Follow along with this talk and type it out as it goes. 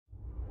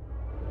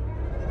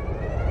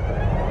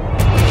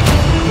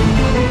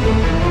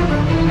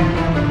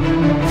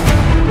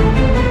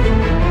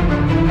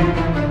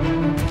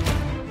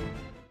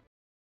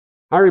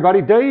Hi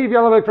everybody, Dave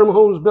Yelovich from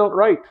Homes Built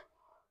Right.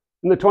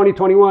 In the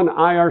 2021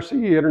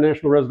 IRC,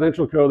 International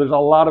Residential Code, there's a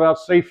lot about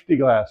safety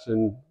glass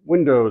and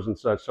windows and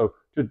such. So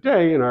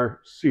today in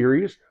our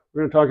series,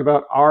 we're going to talk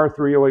about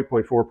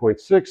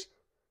R308.4.6,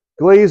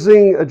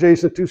 glazing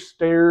adjacent to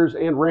stairs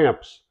and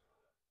ramps.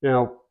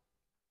 Now,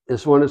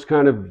 this one is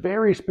kind of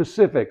very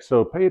specific,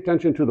 so pay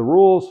attention to the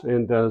rules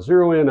and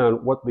zero in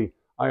on what the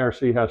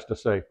IRC has to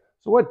say.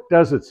 So what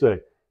does it say?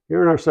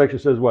 Here in our section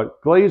it says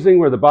what? Glazing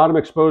where the bottom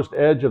exposed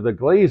edge of the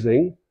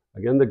glazing,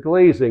 again the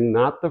glazing,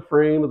 not the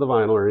frame of the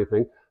vinyl or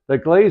anything, the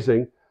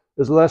glazing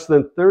is less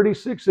than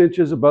 36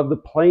 inches above the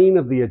plane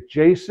of the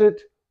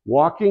adjacent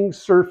walking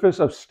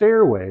surface of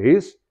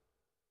stairways.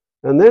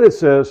 And then it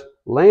says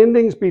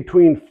landings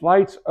between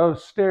flights of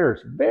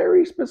stairs,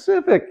 very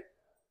specific,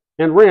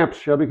 and ramps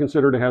shall be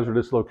considered a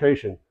hazardous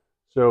location.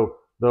 So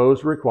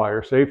those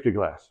require safety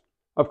glass.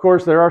 Of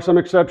course, there are some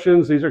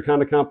exceptions. These are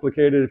kind of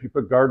complicated. If you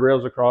put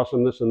guardrails across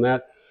them, this and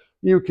that,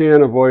 you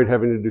can avoid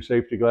having to do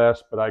safety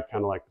glass, but I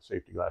kind of like the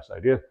safety glass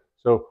idea.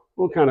 So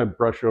we'll kind of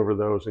brush over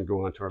those and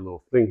go on to our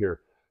little thing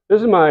here.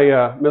 This is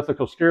my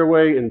mythical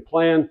stairway in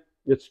plan.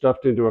 It's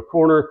stuffed into a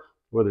corner.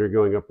 Whether you're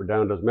going up or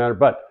down doesn't matter.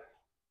 But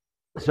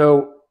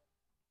so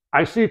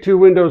I see two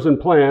windows in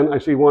plan. I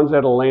see one's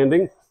at a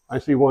landing. I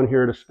see one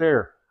here at a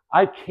stair.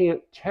 I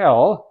can't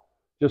tell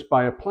just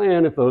by a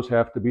plan if those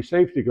have to be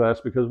safety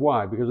glass, because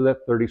why? Because of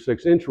that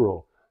 36-inch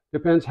rule.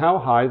 Depends how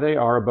high they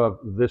are above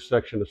this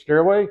section of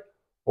stairway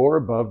or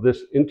above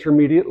this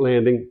intermediate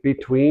landing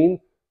between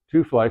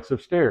two flights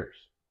of stairs.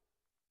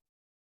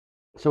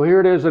 So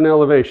here it is in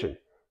elevation.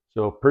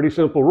 So pretty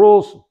simple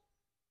rules.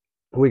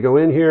 We go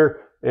in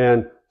here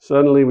and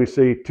suddenly we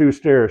see two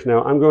stairs.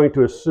 Now I'm going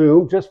to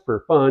assume, just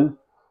for fun,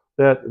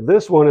 that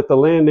this one at the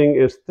landing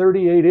is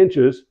 38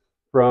 inches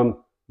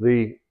from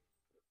the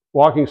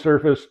walking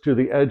surface to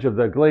the edge of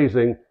the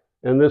glazing,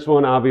 and this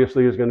one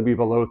obviously is going to be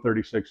below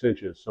 36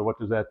 inches. So what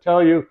does that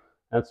tell you?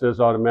 That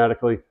says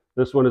automatically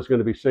this one is going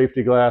to be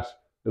safety glass,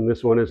 and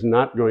this one is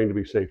not going to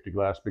be safety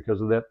glass because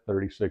of that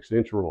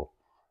 36-inch rule.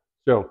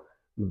 So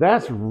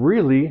that's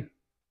really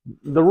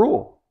the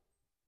rule.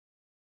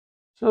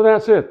 So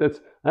that's it.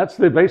 That's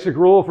the basic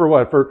rule for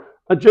what? For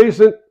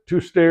adjacent to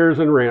stairs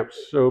and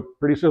ramps. So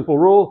pretty simple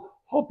rule.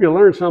 Hope you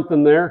learned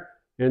something there,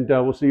 and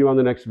we'll see you on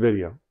the next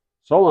video.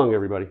 So long,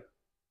 everybody.